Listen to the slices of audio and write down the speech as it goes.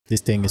This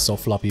thing is so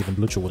floppy even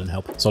Bluetooth wouldn't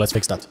help. So let's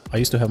fix that. I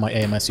used to have my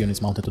AMS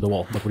units mounted to the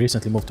wall, but we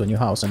recently moved to a new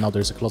house and now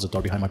there is a closet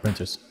door behind my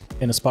printers.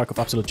 In a spark of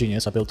absolute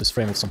genius, I built this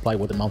frame with some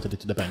plywood and mounted it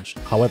to the bench.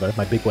 However,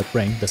 my big wet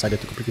brain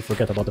decided to completely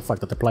forget about the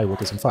fact that the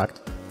plywood is in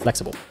fact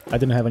flexible. I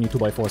didn't have any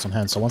 2x4s on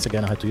hand, so once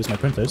again I had to use my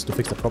printers to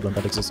fix the problem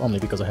that exists only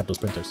because I have those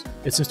printers.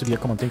 It seems to be a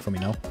common thing for me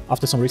now.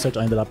 After some research,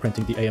 I ended up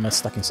printing the AMS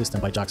Stacking System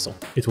by Jaxel.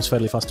 It was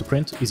fairly fast to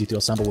print, easy to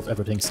assemble with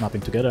everything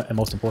snapping together, and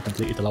most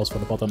importantly, it allows for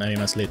the bottom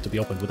AMS lid to be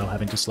opened without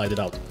having to slide it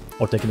out,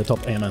 or taking the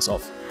top AMS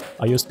off.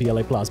 I used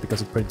PLA Plus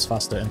because it prints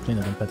faster and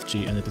cleaner than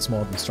PETG, and it is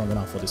more than strong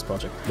enough for this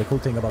project. The cool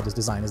thing about this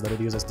design is that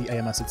it uses the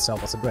AMS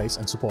itself as a brace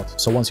and support,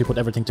 so once you put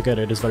everything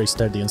together it is very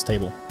sturdy and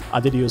stable. I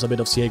did use a bit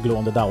of CA glue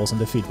on the dowels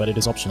and the feet, but it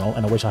is optional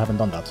and I wish I haven't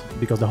done that,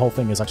 because the whole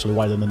thing is actually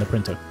wider than the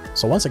printer.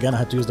 So once again I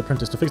had to use the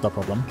printers to fix that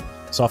problem,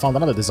 so I found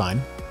another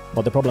design,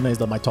 but the problem is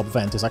that my top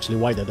vent is actually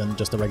wider than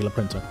just a regular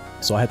printer,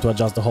 so I had to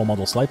adjust the whole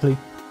model slightly.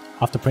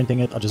 After printing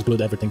it, I just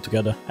glued everything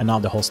together, and now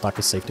the whole stack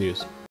is safe to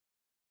use.